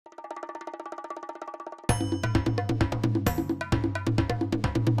Oh,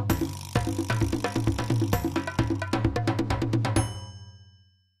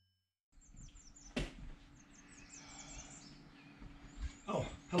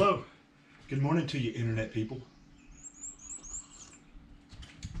 hello. Good morning to you, internet people.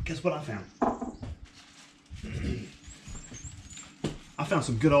 Guess what I found? I found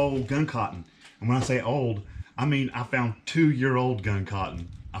some good old Guncotton. And when I say old, I mean I found 2-year-old Guncotton.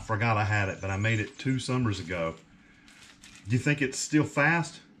 I forgot I had it, but I made it 2 summers ago. Do you think it's still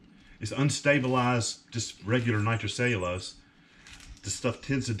fast? It's unstabilized, just regular nitrocellulose. This stuff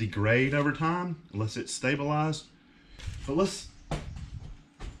tends to degrade over time unless it's stabilized. But let's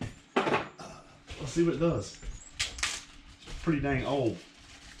see what it does. It's pretty dang old.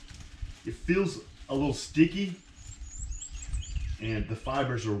 It feels a little sticky and the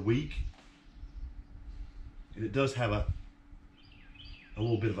fibers are weak. And it does have a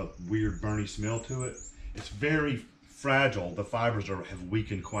little bit of a weird burny smell to it. It's very fragile. The fibers have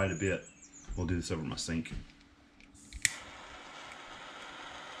weakened quite a bit. We'll do this over my sink.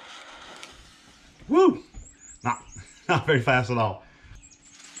 Woo! Not very fast at all.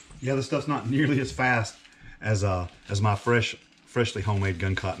 Yeah, this stuff's not nearly as fast as my freshly homemade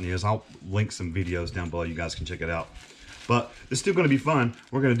Guncotton is. I'll link some videos down below. You guys can check it out. But it's still going to be fun.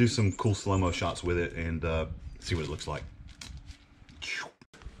 We're going to do some cool slow-mo shots with it and see what it looks like.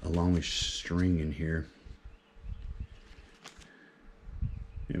 A longish string in here.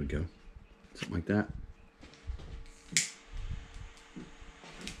 There we go. Something like that.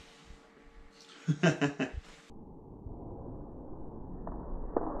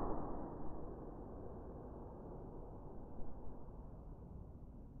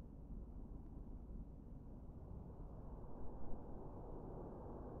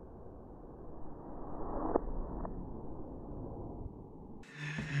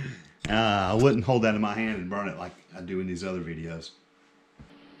 I wouldn't hold that in my hand and burn it like I do in these other videos.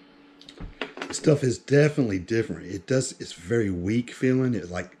 This stuff is definitely different. It's very weak feeling.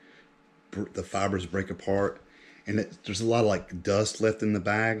 It's like the fibers break apart, and there's a lot of like dust left in the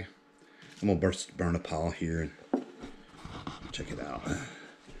bag. I'm gonna burn a pile here and check it out.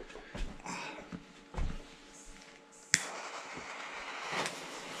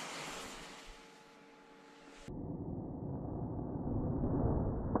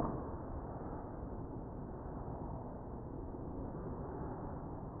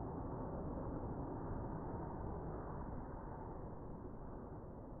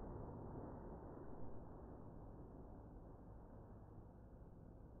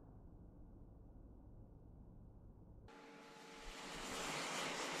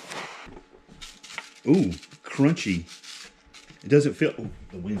 Ooh, crunchy. It doesn't feel, oh,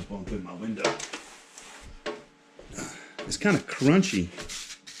 the wind's blowing through my window. It's kind of crunchy.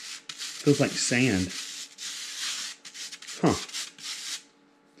 Feels like sand. Huh.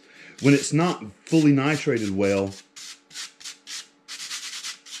 When it's not fully nitrated well,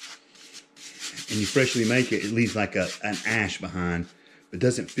 and you freshly make it, it leaves like an ash behind. It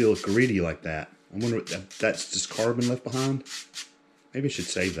doesn't feel gritty like that. I wonder if that's just carbon left behind. Maybe I should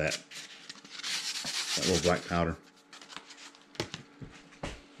save that. That little black powder.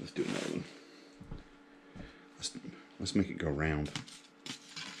 Let's do another one. Let's make it go round.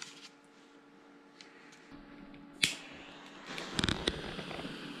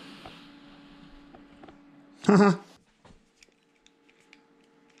 Haha.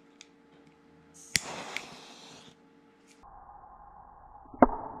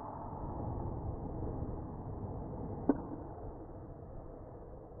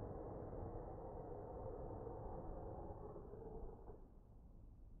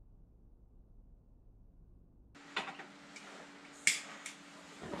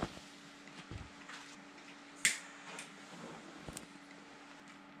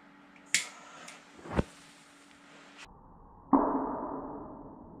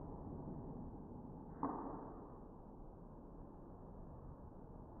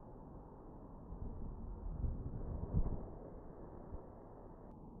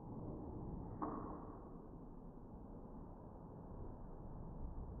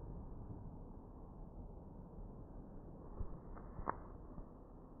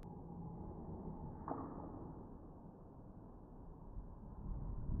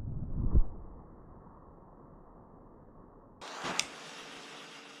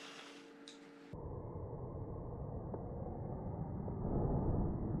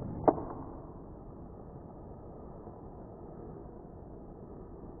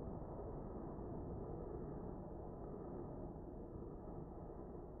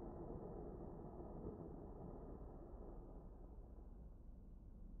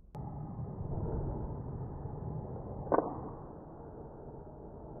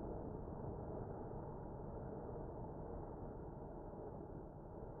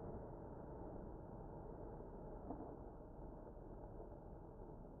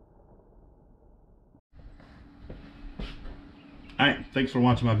 Alright, thanks for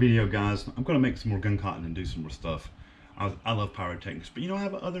watching my video, guys. I'm going to make some more Guncotton and do some more stuff. I love pyrotechnics, but you know, I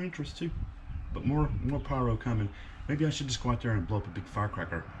have other interests too. But more pyro coming. Maybe I should just go out there and blow up a big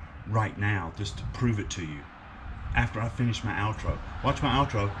firecracker right now, just to prove it to you. After I finish my outro. Watch my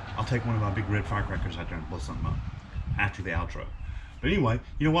outro. I'll take one of my big red firecrackers out there and blow something up after the outro. But anyway,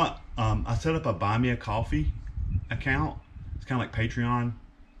 you know what? I set up a Buy Me a Coffee account. It's kind of like Patreon,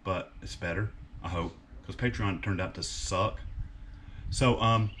 but it's better, I hope, because Patreon turned out to suck.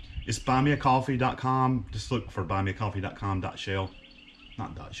 So it's buymeacoffee.com. Just look for buymeacoffee.com.shell.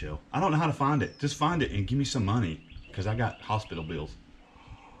 Not .shell. I don't know how to find it. Just find it and give me some money, because I got hospital bills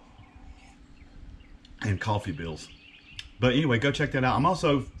and coffee bills. But anyway, go check that out. I'm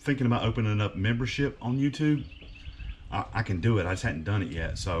also thinking about opening up membership on YouTube. I can do it. I just hadn't done it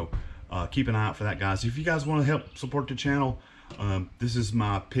yet. So keep an eye out for that, guys. If you guys want to help support the channel, this is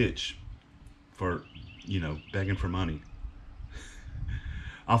my pitch for, you know, begging for money.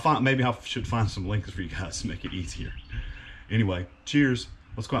 Maybe I should find some links for you guys to make it easier. Anyway, cheers.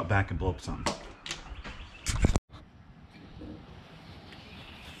 Let's go out back and blow up something.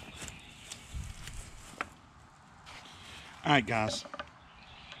 All right, guys.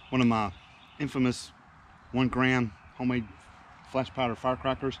 One of my infamous 1 gram homemade flash powder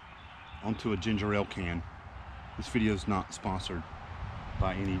firecrackers onto a ginger ale can. This video is not sponsored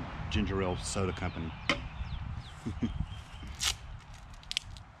by any ginger ale soda company.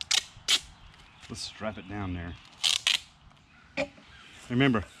 Let's strap it down there.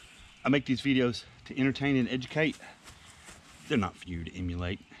 Remember, I make these videos to entertain and educate. They're not for you to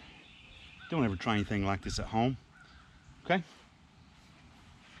emulate. Don't ever try anything like this at home. Okay?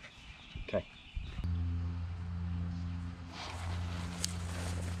 Okay.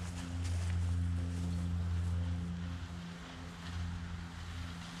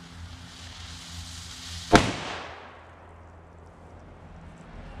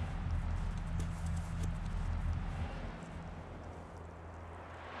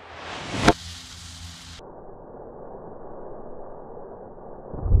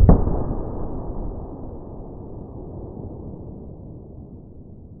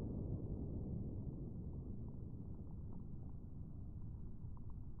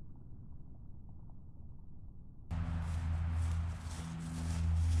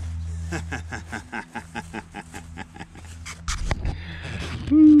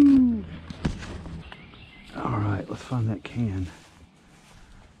 Woo. All right, let's find that can.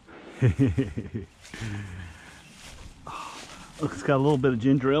 Oh, look, it's got a little bit of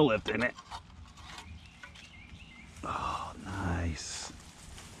ginger ale left in it. Oh, nice.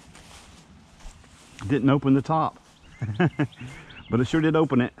 Didn't open the top, but it sure did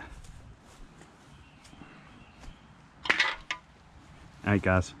open it. All right,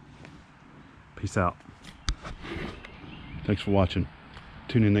 guys. Peace out. Thanks for watching.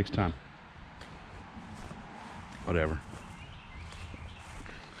 Tune in next time. Whatever.